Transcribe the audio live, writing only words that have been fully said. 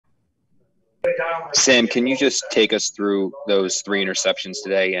Sam, can you just take us through those 3 interceptions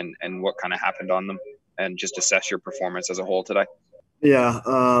today and what kind of happened on them and just assess your performance as a whole today? Yeah,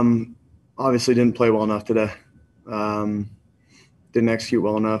 obviously didn't play well enough today. Didn't execute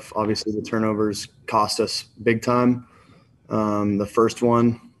well enough. Obviously the turnovers cost us big time. The first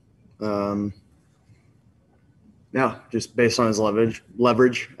one, just based on his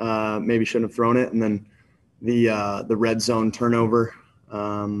leverage, maybe shouldn't have thrown it. And then the red zone turnover,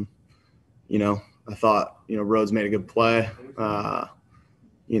 I thought, Rhodes made a good play.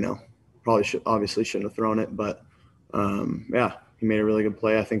 Obviously shouldn't have thrown it, but he made a really good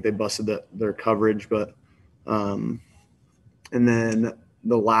play. I think they busted their coverage, but and then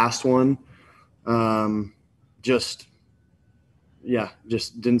the last one, just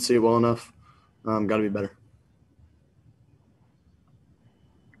didn't see it well enough. Got to be better.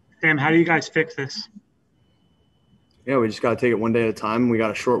 Sam, how do you guys fix this? Yeah, we just got to take it one day at a time. We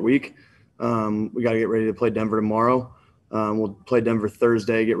got a short week. We got to get ready to play Denver tomorrow. We'll play Denver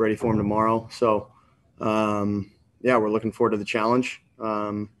Thursday, get ready for them tomorrow. So, we're looking forward to the challenge.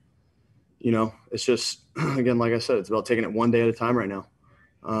 It's just, again, like I said, it's about taking it one day at a time right now.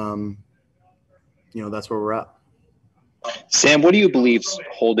 That's where we're at. Sam, what do you believe's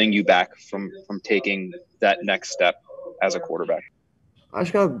holding you back from taking that next step as a quarterback? I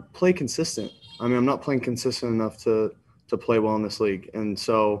just got to play consistent. I mean, I'm not playing consistent enough to play well in this league. And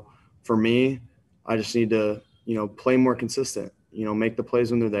so for me, I just need to, play more consistent, make the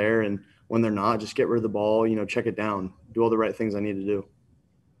plays when they're there. And when they're not, just get rid of the ball, check it down, do all the right things I need to do.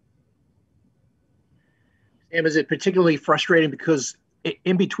 Sam, is it particularly frustrating because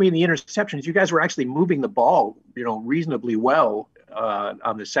in between the interceptions, you guys were actually moving the ball, reasonably well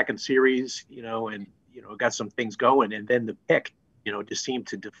on the second series, and, got some things going. And then the pick, just seemed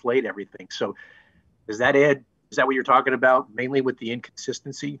to deflate everything. So is that what you're talking about, mainly with the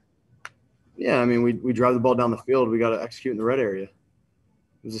inconsistency? Yeah, I mean, we drive the ball down the field. We got to execute in the red area. It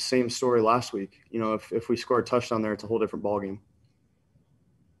was the same story last week. If we score a touchdown there, it's a whole different ballgame.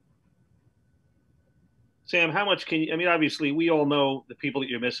 Sam, how much can you – I mean, obviously, we all know the people that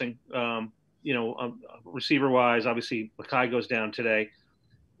you're missing. Receiver-wise, obviously, Makai goes down today.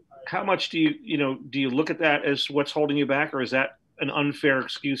 How much do you look at that as what's holding you back, or is that an unfair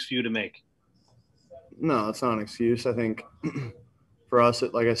excuse for you to make? No, it's not an excuse. I think for us,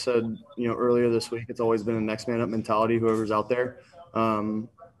 like I said, earlier this week, it's always been a next man up mentality, whoever's out there.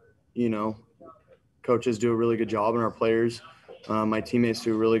 Coaches do a really good job, and our players, my teammates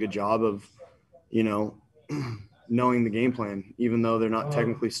do a really good job of, knowing the game plan, even though they're not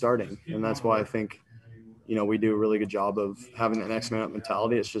technically starting. And that's why I think, we do a really good job of having that next man up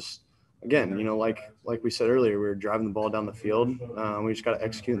mentality. It's just, again, like we said earlier, we were driving the ball down the field. We just got to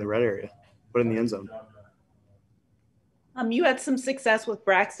execute in the red area, put it in the end zone. You had some success with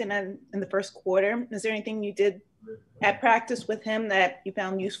Braxton in the first quarter. Is there anything you did at practice with him that you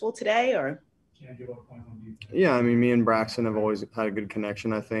found useful today, or? Yeah, I mean, me and Braxton have always had a good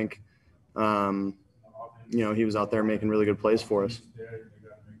connection, I think. He was out there making really good plays for us.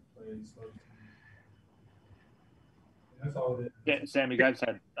 Yeah, Sam, you guys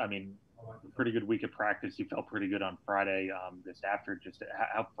had, a pretty good week of practice. You felt pretty good on Friday. This after, just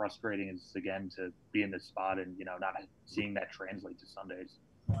how frustrating is this again to be in this spot and, not seeing that translate to Sundays?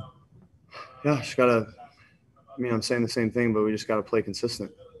 Yeah, just got to I'm saying the same thing, but we just got to play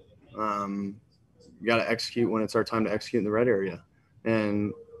consistent. We got to execute when it's our time to execute in the red area.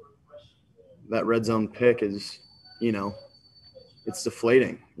 And that red zone pick is, it's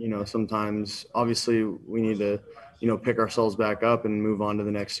deflating. Sometimes obviously we need to, pick ourselves back up and move on to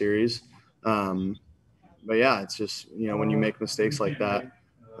the next series. But yeah, it's just, when you make mistakes like that,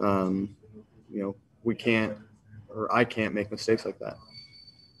 we can't, or I can't make mistakes like that.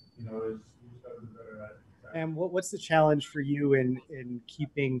 And what's the challenge for you in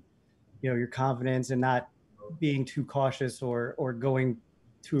keeping, your confidence and not being too cautious or going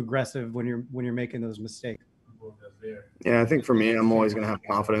too aggressive when you're making those mistakes? Yeah, I think for me, I'm always going to have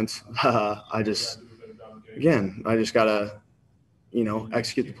confidence. I just got to,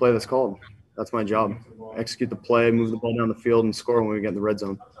 execute the play that's called. That's my job. Execute the play, move the ball down the field, and score when we get in the red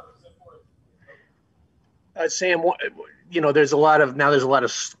zone. Sam, there's a lot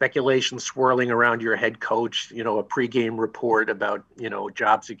of speculation swirling around your head coach, a pregame report about,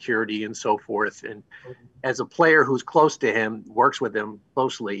 job security and so forth. And as a player who's close to him, works with him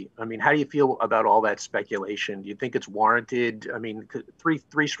closely, how do you feel about all that speculation? Do you think it's warranted?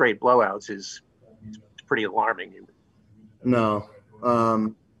 Three straight blowouts is pretty alarming. No.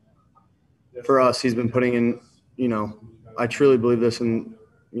 For us, he's been putting in, I truly believe this, and,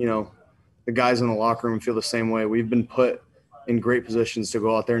 the guys in the locker room feel the same way. We've been put in great positions to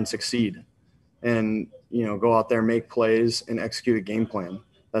go out there and succeed. and, go out there, make plays, and execute a game plan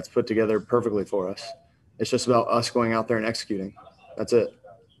that's put together perfectly for us. It's just about us going out there and executing. That's it.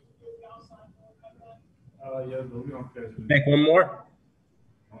 Take one more.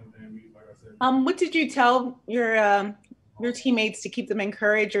 What did you tell your teammates to keep them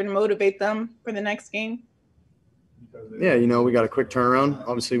encouraged or to motivate them for the next game? Yeah, we got a quick turnaround.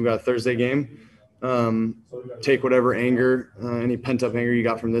 Obviously, we got a Thursday game. Take whatever anger, any pent-up anger you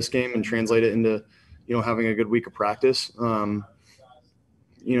got from this game and translate it into, having a good week of practice. For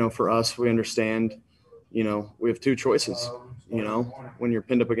us, we understand, we have two choices. When you're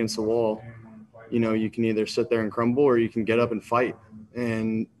pinned up against the wall, you can either sit there and crumble or you can get up and fight.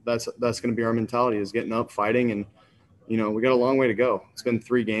 And that's going to be our mentality, is getting up, fighting. And, we got a long way to go. It's been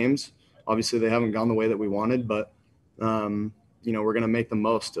 3 games. Obviously, they haven't gone the way that we wanted, but, we're going to make the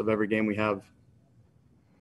most of every game we have